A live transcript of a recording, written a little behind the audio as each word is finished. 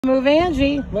Move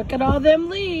Angie, look at all them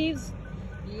leaves.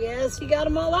 Yes, you got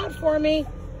them all out for me.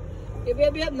 Yep,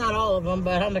 yep, yep. Not all of them,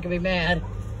 but I'm not gonna be mad.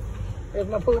 There's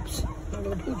my poops. Look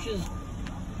at the pooches.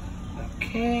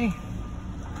 Okay.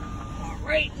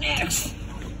 Right next.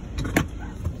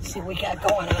 Let's see what we got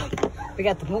going on. We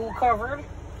got the pool covered.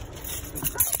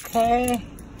 Okay.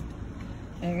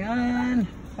 Hang on.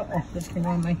 Uh-oh, this can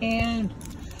go in my hand.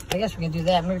 I guess we can do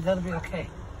that. Maybe that'll be okay.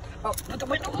 Oh, put the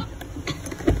window up.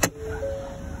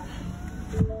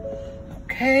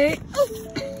 Okay.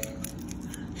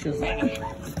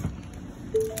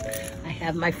 I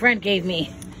have, my friend gave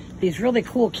me these really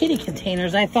cool kitty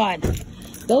containers. I thought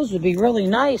those would be really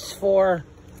nice for,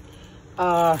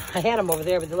 I had them over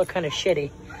there, but they look kind of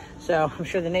shitty. So I'm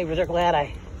sure the neighbors are glad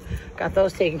I got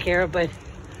those taken care of. But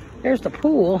there's the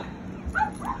pool.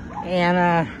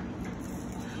 And,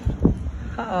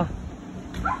 uh-oh.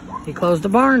 He closed the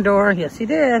barn door. Yes, he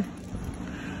did.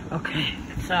 Okay,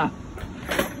 so.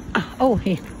 Oh,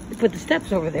 he put the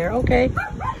steps over there. Okay.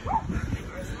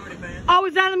 Oh,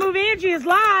 it's on the Move Angie is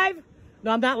live.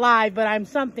 No, I'm not live, but I'm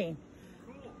something.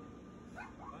 Cool. Why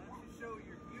don't you show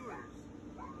your viewers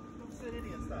some Sid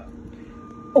Indian stuff?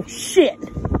 Oh, shit.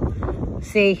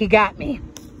 See, he got me.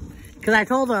 Because I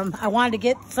told him I wanted to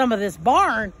get some of this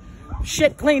barn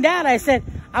shit cleaned out. I said,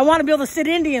 I want to build a Sid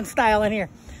Indian style in here.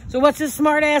 So what's this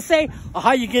smart ass say? Oh,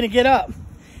 how you going to get up?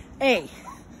 Hey,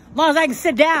 as long as I can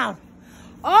sit down.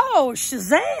 Oh,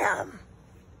 Shazam.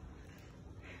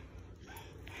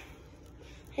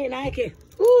 Hey, now I can,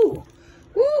 ooh,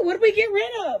 what did we get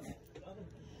rid of?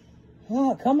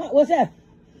 Oh, come on, what's that?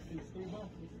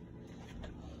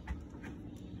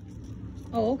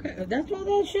 Oh, okay, that's why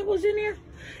that shit was in here?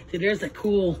 See, there's a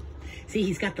cool, see,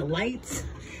 he's got the lights.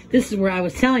 This is where I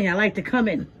was telling you, I like to come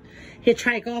and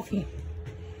hitchhike off here.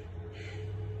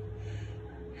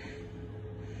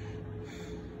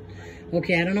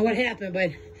 Okay, I don't know what happened,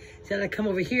 but said I'd come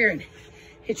over here and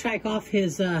hitchhike off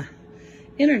his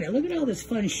internet. Look at all this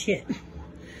fun shit.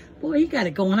 Boy, he got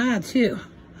it going on too.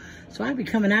 So I'd be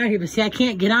coming out here, but see, I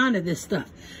can't get onto this stuff.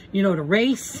 You know, the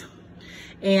race.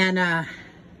 And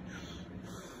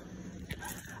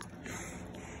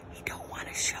he don't want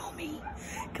to show me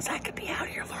because I could be out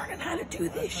here learning how to do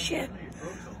this shit.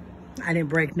 I didn't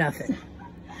break nothing.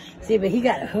 See, but he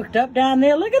got it hooked up down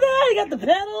there. Look at that. He got the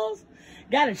pedals.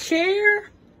 Got a chair.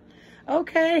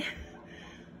 Okay.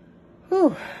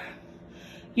 Whew.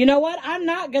 You know what? I'm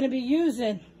not going to be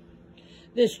using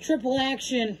this triple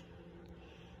action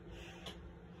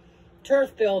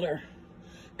turf builder.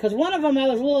 Because one of them I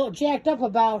was a little jacked up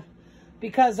about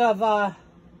because of,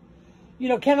 you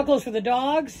know, chemicals for the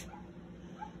dogs.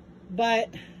 But,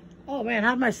 oh man,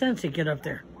 how'd my Sensei get up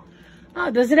there?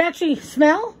 Oh, does it actually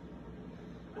smell?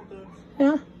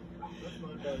 Yeah.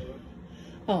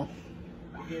 Oh.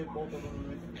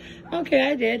 Okay,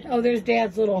 I did. Oh, there's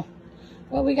Dad's little,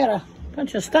 well, we got a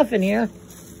bunch of stuff in here.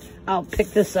 I'll pick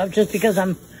this up just because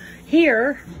I'm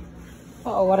here.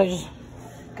 Uh-oh, what I just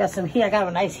got some heat. I got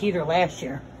a nice heater last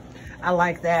year. I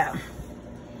like that.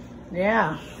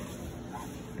 Yeah.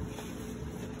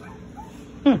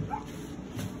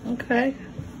 Okay.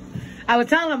 I would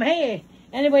tell them, hey,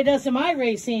 anybody does some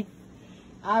iRacing,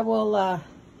 I will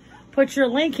put your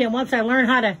link in once I learn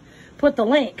how to put the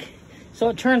link. So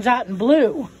it turns out in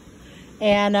blue.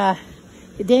 And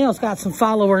Daniel's got some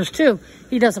followers too.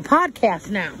 He does a podcast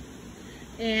now.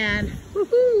 And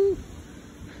woohoo.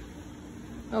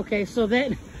 Okay, so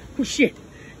then, oh shit.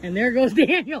 And there goes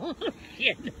Daniel.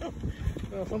 Shit.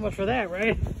 Well, so much for that,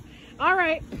 right? All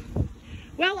right.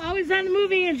 Well, always on the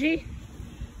move, Angie.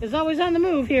 Is always on the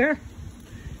move here.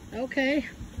 Okay.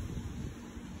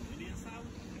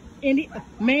 Indian style?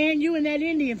 Man, you in that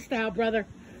Indian style, brother.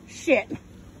 Shit.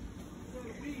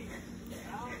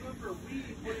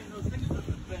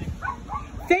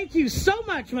 Thank you so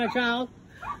much, my child.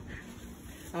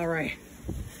 All right.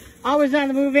 Always on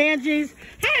the move, Angie's.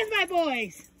 How's my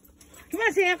boys? Come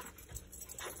on, Sam.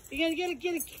 You gonna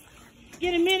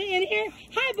get a minute in here?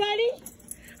 Hi, buddy.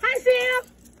 Hi, Sam.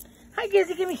 Hi,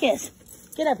 Gizzy. Give me a kiss.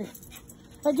 Get up here.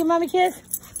 Oh, give Mommy a kiss.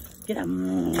 Get up.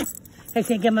 Hey,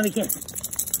 Sam, give Mommy a kiss.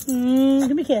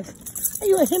 Give me a kiss. Hey,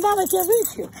 you listen, Mom, I can't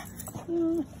reach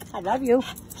you. I love you.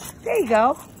 There you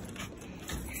go.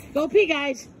 Go pee,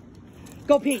 guys.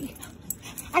 Go pee.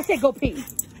 I said go pee.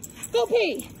 Go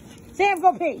pee. Sam,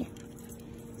 go pee.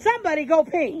 Somebody go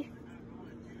pee.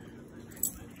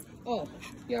 Oh,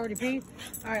 you already peed?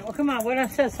 All right, well, come on. What I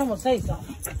said, someone say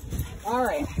something. All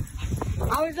right.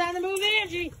 Always on the move,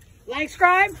 Angie. Like,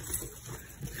 subscribe,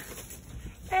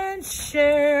 and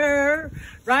share.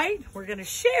 Right? We're going to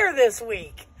share this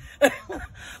week.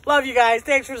 Love you guys.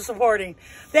 Thanks for supporting.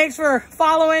 Thanks for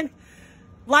following.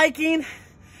 liking.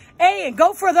 Hey, and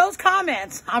go for those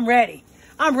comments. I'm ready.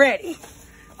 I'm ready.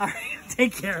 All right,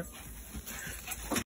 take care.